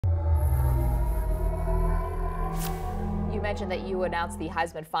You mentioned that you announced the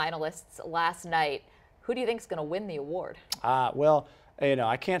Heisman finalists last night. Who do you think is going to win the award? Well, you know,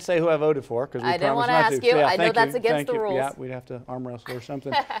 I can't say who I voted for because we didn't promised want to not ask to. you. So, yeah, I know that's against thank the you. rules. Yeah, we'd have to arm wrestle or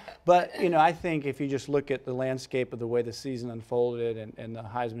something. But, you know, I think if you just look at the landscape of the way the season unfolded and the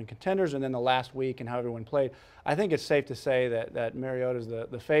Heisman contenders and then the last week and how everyone played, I think it's safe to say that Mariota's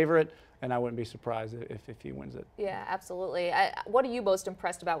the favorite, and I wouldn't be surprised if he wins it. Yeah, absolutely. What are you most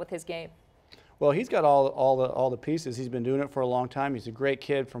impressed about with his game? Well, he's got all the pieces. He's been doing it for a long time. He's a great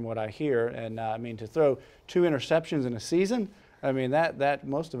kid from what I hear. And, I mean, to throw 2 interceptions in a season, I mean, that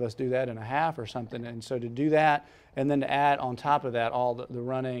most of us do that in a half or something. And so to do that and then to add on top of that all the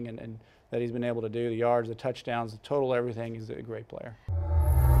running and that he's been able to do, the yards, the touchdowns, the total everything, he's a great player.